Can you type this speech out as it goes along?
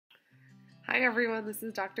Hi everyone, this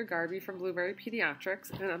is Dr. Garbi from Blueberry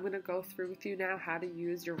Pediatrics, and I'm going to go through with you now how to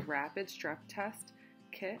use your rapid strep test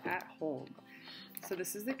kit at home. So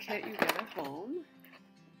this is the kit you get at home.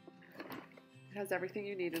 It has everything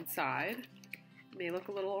you need inside. It may look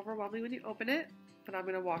a little overwhelming when you open it, but I'm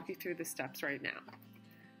going to walk you through the steps right now.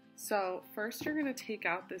 So first you're going to take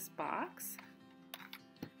out this box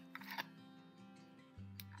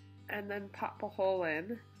and then pop a hole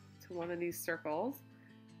in to one of these circles.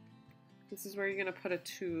 This is where you're going to put a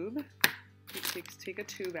tube. You take a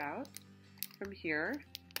tube out from here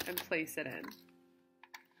and place it in.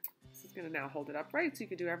 This is going to now hold it upright so you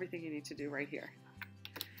can do everything you need to do right here.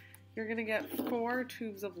 You're going to get 4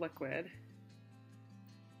 tubes of liquid.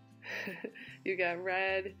 You get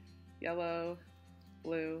red, yellow,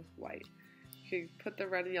 blue, white. You can put the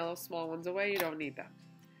red and yellow small ones away, you don't need them.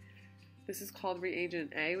 This is called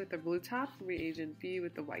reagent A with the blue top, reagent B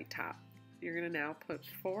with the white top. You're going to now put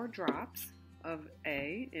 4 drops of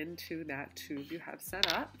A into that tube you have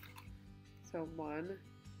set up. So 1,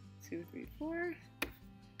 2, 3, 4.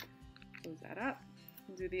 Close that up.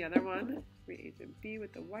 Do the other one, reagent B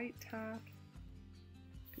with the white top.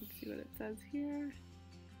 You can see what it says here.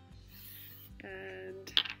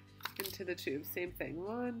 And into the tube, same thing.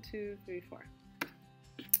 1, 2, 3, 4.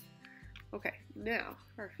 Okay, now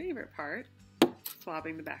our favorite part,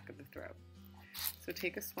 swabbing the back of the throat. So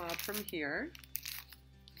take a swab from here.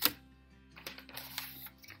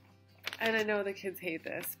 And I know the kids hate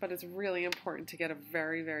this, but it's really important to get a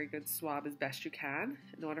very, very good swab as best you can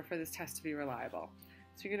in order for this test to be reliable.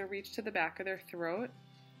 So you're going to reach to the back of their throat,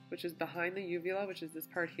 which is behind the uvula, which is this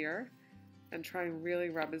part here, and try and really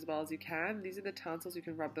rub as well as you can. These are the tonsils. You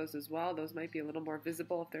can rub those as well. Those might be a little more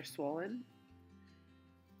visible if they're swollen.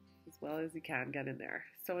 As well as you can get in there.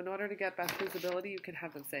 So in order to get best visibility, you can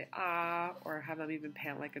have them say ah, or have them even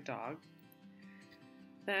pant like a dog.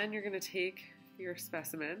 Then you're going to take your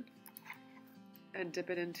specimen and dip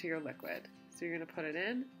it into your liquid. So you're going to put it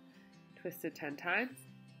in, twist it 10 times,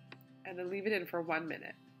 and then leave it in for 1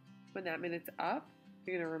 minute. When that minute's up,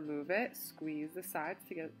 you're going to remove it, squeeze the sides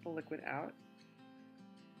to get the liquid out,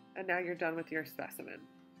 and now you're done with your specimen.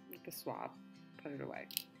 With the swab, put it away.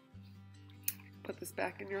 Put this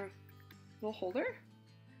back in your little holder,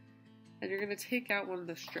 and you're going to take out one of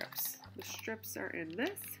the strips. The strips are in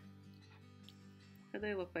this, and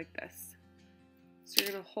they look like this. So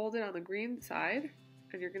you're going to hold it on the green side,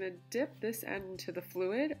 and you're going to dip this end into the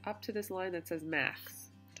fluid up to this line that says max.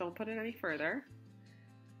 Don't put it any further.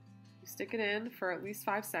 You stick it in for at least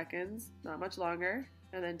 5 seconds, not much longer,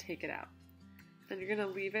 and then take it out. Then you're going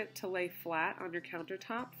to leave it to lay flat on your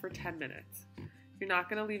countertop for 10 minutes. You're not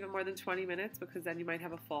going to leave it more than 20 minutes because then you might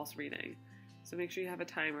have a false reading. So make sure you have a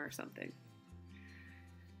timer or something.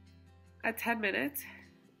 At 10 minutes,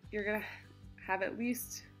 you're going to have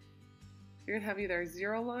either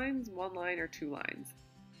 0 lines, 1 line, or 2 lines.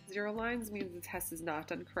 0 lines means the test is not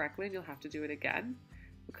done correctly and you'll have to do it again.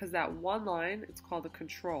 Because that 1 line, it's called a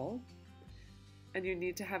control. And you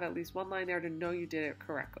need to have at least 1 line there to know you did it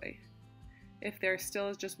correctly. If there still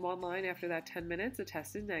is just 1 line after that 10 minutes, the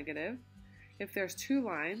test is negative. If there's 2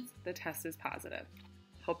 lines, the test is positive.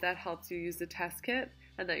 Hope that helps you use the test kit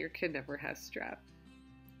and that your kid never has strep.